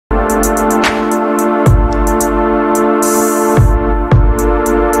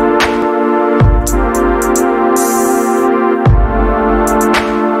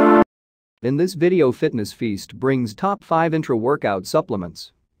In this video, Fitness Feast brings top 5 intra-workout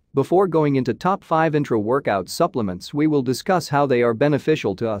supplements. Before going into top 5 intra-workout supplements, we will discuss how they are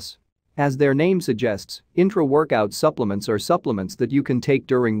beneficial to us. As their name suggests, intra-workout supplements are supplements that you can take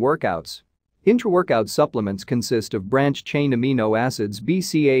during workouts. Intra-workout supplements consist of branched-chain amino acids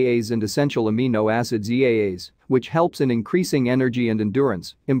BCAAs and essential amino acids EAAs, which helps in increasing energy and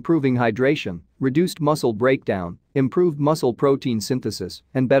endurance, improving hydration, reduced muscle breakdown, improved muscle protein synthesis,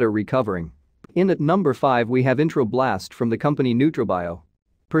 and better recovering. In at number 5 we have Intra-Blast from the company NutriBio.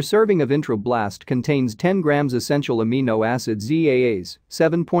 Per serving of Intra-Blast contains 10 grams essential amino acids EAAs,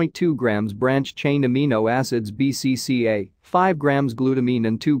 7.2 grams branched-chain amino acids BCCA, 5 grams glutamine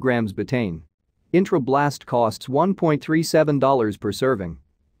and 2 grams betaine. Intra-Blast costs $1.37 per serving.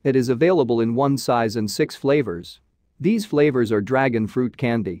 It is available in 1 size and 6 flavors. These flavors are dragon fruit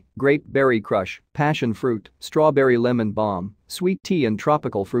candy, grape berry crush, passion fruit, strawberry lemon balm, sweet tea and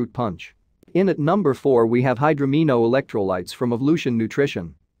tropical fruit punch. In at number 4 we have Hydramino electrolytes from Evolution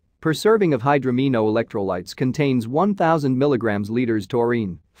Nutrition. Per serving of Hydramino electrolytes contains 1000 mg liters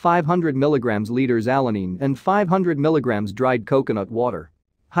taurine, 500 mg liters alanine and 500 mg dried coconut water.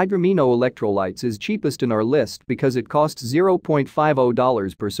 Hydramino electrolytes is cheapest in our list because it costs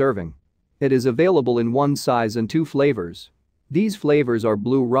 $0.50 per serving. It is available in 1 size and 2 flavors. These flavors are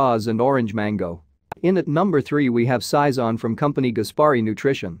blue rose and orange mango. In at number 3 we have Saison from company Gaspari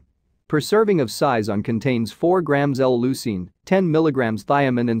Nutrition. Per serving of Saison contains 4 grams L-leucine, 10 mg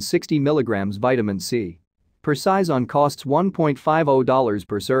thiamine and 60 mg vitamin C. Per Saison costs $1.50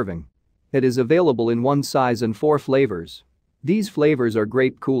 per serving. It is available in 1 size and 4 flavors. These flavors are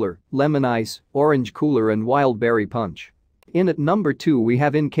grape cooler, lemon ice, orange cooler and wild berry punch. In at number 2 we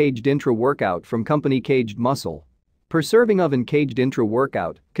have In-KAGED Intra-Workout from company Kaged Muscle. Per serving of In-KAGED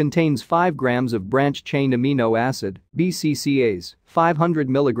Intra-Workout contains 5 grams of branched-chain amino acid BCCAs, 500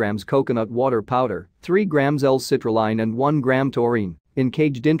 mg coconut water powder, 3 grams L-citrulline and 1 gram taurine.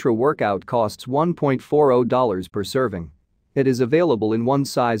 In-KAGED Intra-Workout costs $1.40 per serving. It is available in 1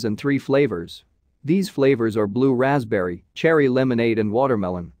 size and 3 flavors. These flavors are blue raspberry, cherry lemonade and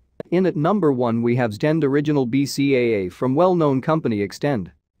watermelon. In at number 1 we have Xtend Original BCAA from well-known company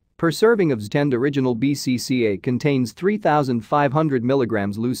Extend. Per serving of Xtend Original BCCA contains 3500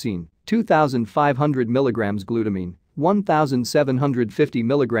 mg leucine, 2500 mg glutamine, 1750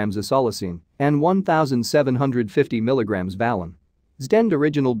 mg isoleucine, and 1750 mg valine. Xtend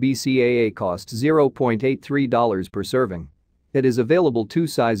Original BCAA costs $0.83 per serving. It is available 2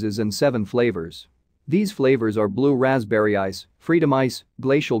 sizes and 7 flavors. These flavors are blue raspberry ice, freedom ice,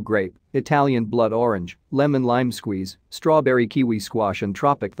 glacial grape, Italian blood orange, lemon lime squeeze, strawberry kiwi squash and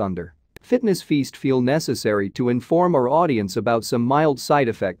tropic thunder. Fitness Feast feel necessary to inform our audience about some mild side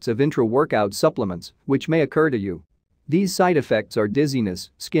effects of intra-workout supplements which may occur to you. These side effects are dizziness,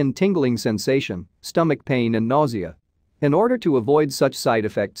 skin tingling sensation, stomach pain and nausea. In order to avoid such side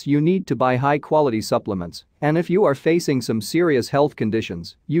effects you need to buy high-quality supplements, and if you are facing some serious health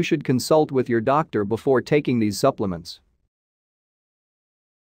conditions, you should consult with your doctor before taking these supplements.